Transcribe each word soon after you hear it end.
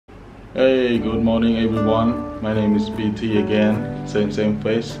Hey, good morning everyone. My name is BT again, same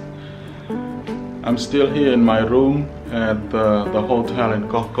face. I'm still here in my room at the hotel in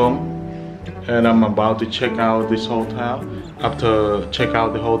Koh Kong, and I'm about to check out this hotel. After check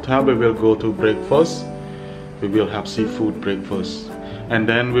out the hotel, we will go to breakfast. We will have seafood breakfast, and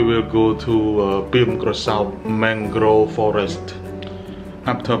then we will go to Pim Krasau mangrove forest.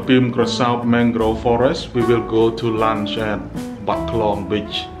 After Pim Krasau mangrove forest, we will go to lunch at Baklong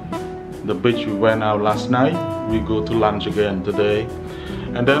beach. The beach we went out last night. We go to lunch again today,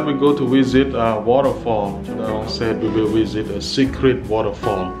 and then we go to visit a waterfall. I said we will visit a secret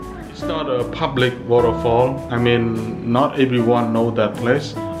waterfall. It's not a public waterfall. I mean, not everyone know that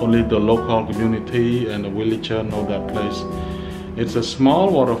place. Only the local community and the villager know that place. It's a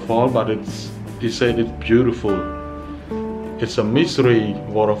small waterfall, but they said it's beautiful. It's a mystery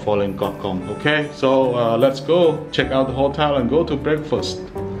waterfall in Koh Kong. Okay, so let's go check out the hotel and go to breakfast.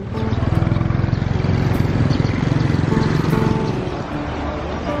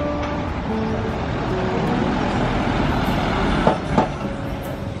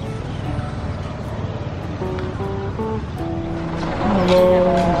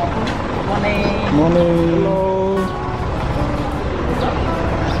 Morning.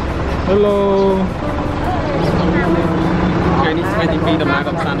 Hello. Ngày nay ngàyទី2 ដំណើរក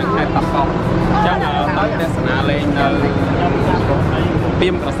ម្សាន្តនៅខេត្តកោះកុងអញ្ចឹងទៅទស្សនាលេងនៅពី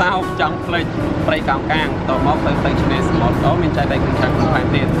មក្រសោបចង់ផ្លេចព្រៃកោងកាងតមកទៅឆ្នេរសមុទ្រអូមានចែកដៃក្នុងខាងក្នុងផែន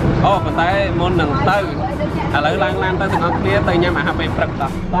ទៀតអូប៉ុន្តែមុននឹងទៅឥឡូវឡើងឡានទៅទាំងអស់គ្នាទៅញ៉ាំអាហារពេលព្រឹកតោះ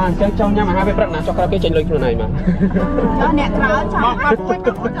បាទអញ្ចឹងចង់ញ៉ាំអាហារពេលព្រឹកណាចុះក្រោយគេចេញលុយខ្លួនឯងមកចុះអ្នកក្រោយចង់មកមួយ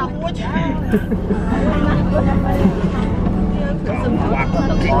ទៅចង់មួយឥ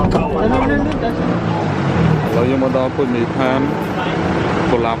ឡូវយើងមកដល់ពុជនីយដ្ឋាន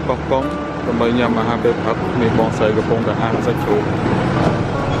កុលាបកោះកុងដើម្បីញ៉ាំអាហារពេលព្រឹកនេះបងស្រីកំពុងតែអាំងសាច់ជ្រូក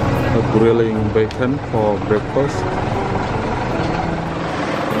grilling bacon for breakfast.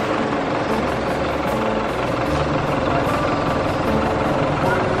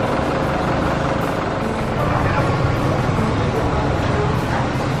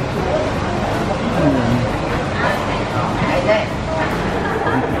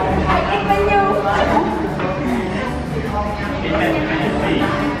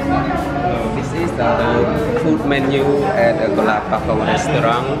 This is the food menu at the Golap Pakong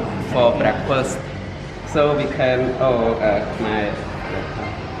restaurant for breakfast. So we can my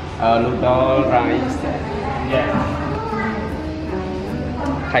noodle, rice,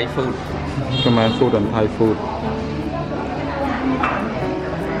 Thai food. Khmer food and Thai food.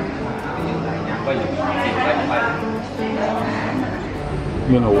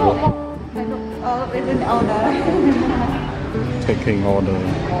 You know what? Taking order.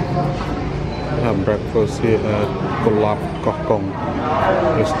 Have breakfast here at Golap Koh Kong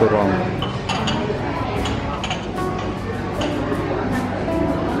restaurant.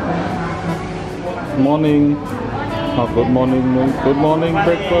 Morning. Oh, good morning. Good morning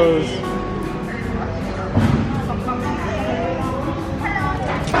breakfast.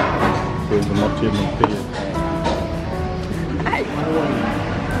 Here's the mochi mochi.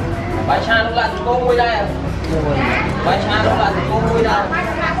 Bài cha lúc lại cô ngồi đây. Bài cha lúc lại cô ngồi đây.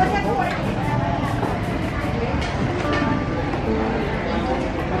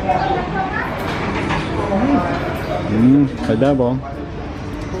 Thấy đá bông.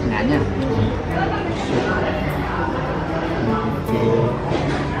 Ngán nha.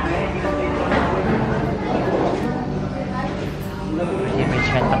 Vậy mình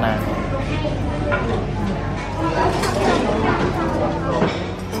xem tao nào.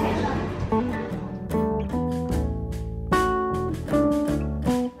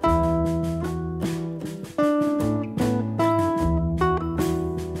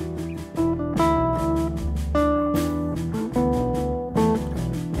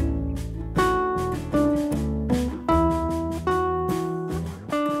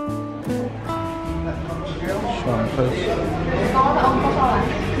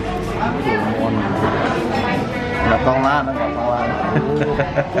 Là con lá, nó còn con lá.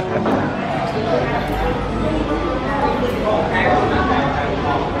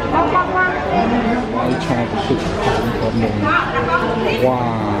 Cho cái sự của mình.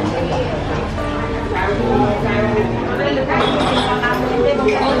 Wow.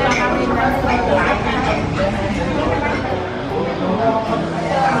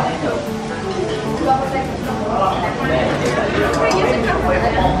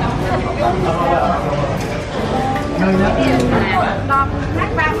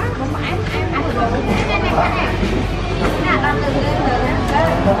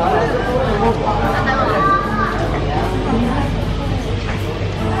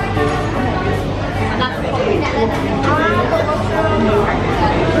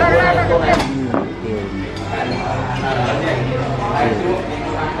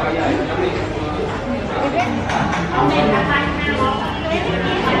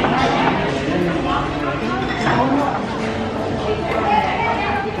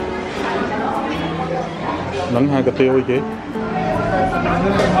 nắng hai cái tiêu chứ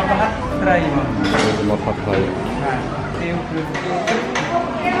một hạt thầy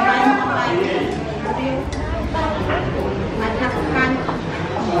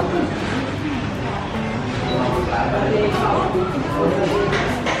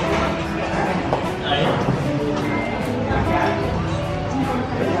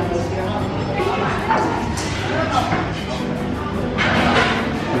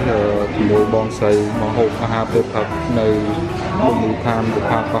mùi bonsai mà hộp hạt được thật nơi bụng than được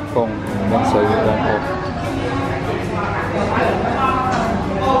hạt các con bonsai đang hộp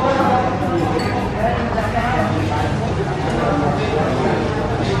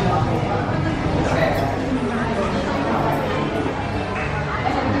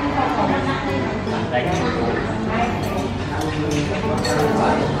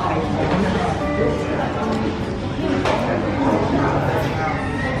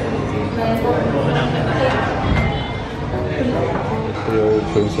tiêu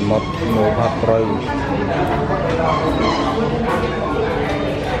thường sầm mất mùi hạt rây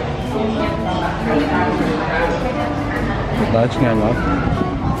đã chứ ngay mất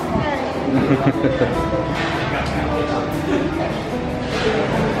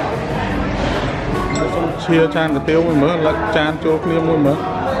chia chan cái tiêu mới là chan cho kia môi mới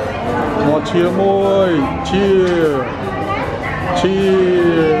một chia môi chia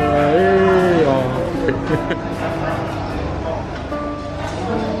ấy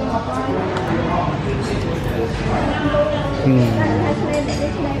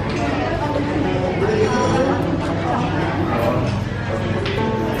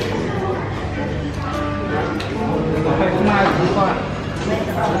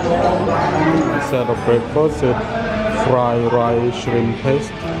set of breakfast is fried rice shrimp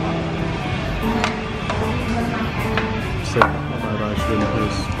paste. Set fried rice shrimp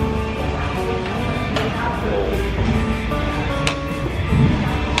paste.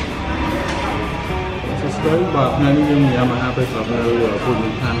 Tới bà ngay như nhà mà hai bên là nơi phụ nữ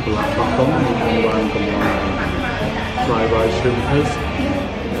than của lạc bạc tống thì còn đoàn cầm fried rice shrimp paste.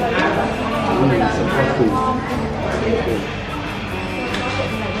 Mình sẽ có food.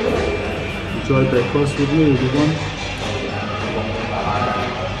 Enjoy breakfast with me, everyone.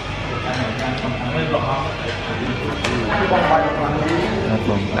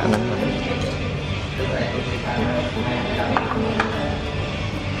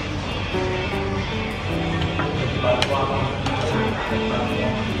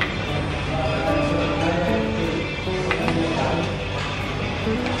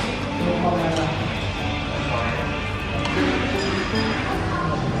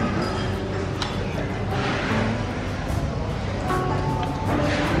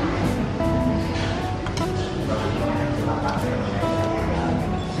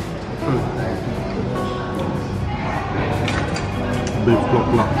 Beef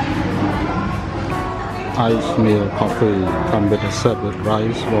block. Ice meal coffee come with a set with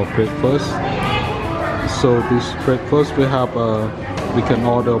rice for breakfast. So this breakfast we have we can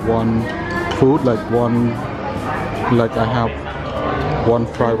order one food like I have one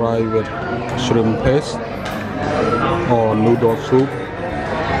fried rice with shrimp paste or noodle soup.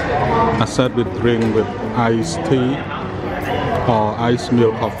 A set with drink with iced tea or ice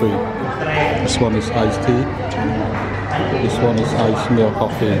meal coffee. This one is iced tea. This one is ice meal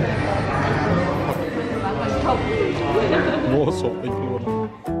coffee. Mua sụp đi luôn.